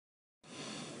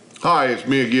Hi, it's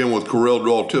me again with Corel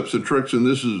Draw Tips and Tricks, and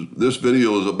this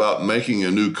video is about making a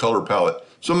new color palette.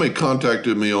 Somebody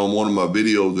contacted me on one of my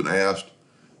videos and asked,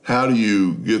 how do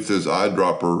you get this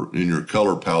eyedropper in your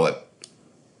color palette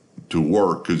to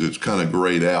work, because it's kind of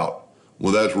grayed out?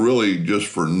 Well, that's really just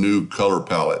for new color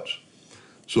palettes.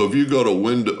 So if you go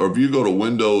to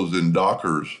Windows and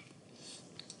Dockers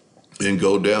and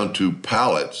go down to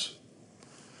palettes,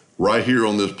 right here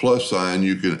on this plus sign,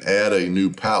 you can add a new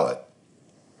palette.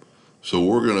 So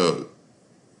we're gonna,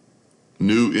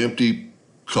 new empty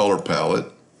color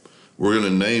palette. We're gonna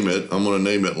name it, I'm gonna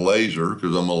name it laser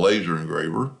because I'm a laser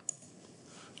engraver.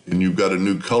 And you've got a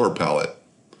new color palette.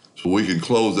 So we can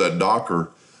close that Docker.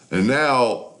 And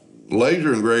now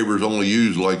laser engravers only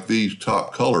use like these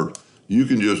top colors. You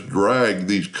can just drag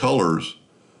these colors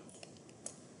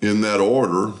in that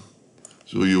order.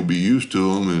 So you'll be used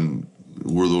to them and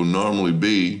where they'll normally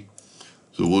be.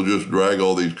 So we'll just drag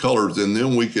all these colors, and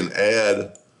then we can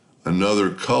add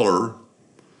another color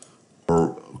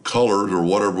or colors or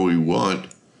whatever we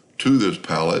want to this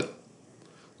palette.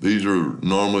 These are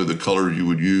normally the colors you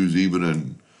would use even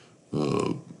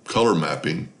in color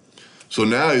mapping. So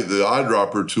now the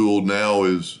eyedropper tool now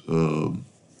is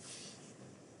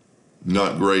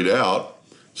not grayed out.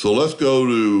 So let's go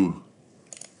to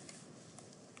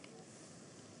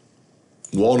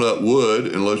walnut wood,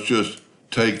 and let's just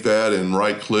take that and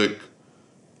right-click,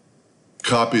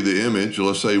 copy the image.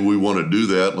 Let's say we want to do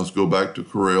that. Let's go back to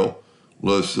Corel.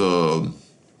 Let's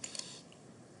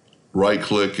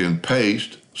right-click and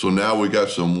paste. So now we got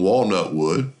some walnut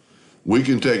wood. We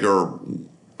can take our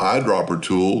eyedropper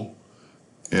tool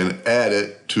and add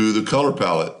it to the color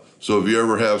palette. So if you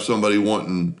ever have somebody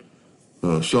wanting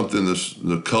something that's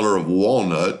the color of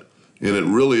walnut, and it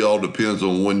really all depends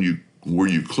on where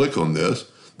you click on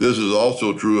this. This is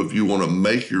also true if you want to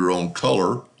make your own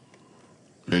color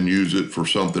and use it for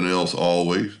something else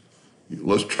always.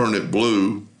 Let's turn it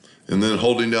blue, and then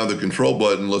holding down the control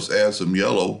button, let's add some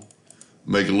yellow,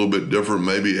 make it a little bit different,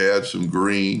 maybe add some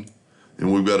green,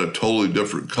 and we've got a totally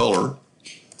different color.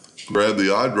 Grab the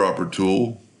eyedropper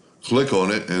tool, click on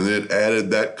it, and it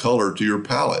added that color to your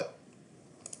palette.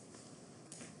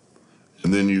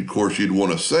 And then of course, you'd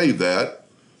want to save that.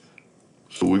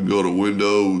 So we go to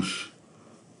Windows,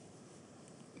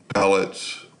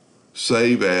 Palettes,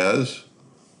 Save As,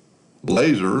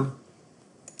 Laser.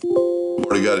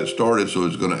 Already got it started, so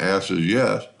it's going to ask us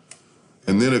yes.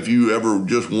 And then if you ever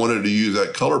just wanted to use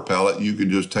that color palette, you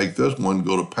can just take this one,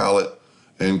 go to Palette,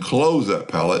 and close that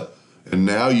palette. And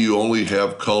now you only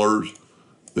have colors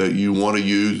that you want to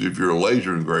use if you're a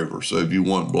laser engraver. So if you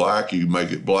want black, you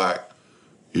make it black.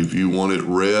 If you want it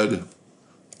red,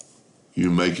 you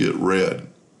make it red.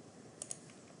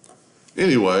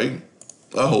 Anyway,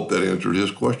 I hope that answered his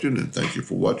question, and thank you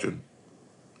for watching.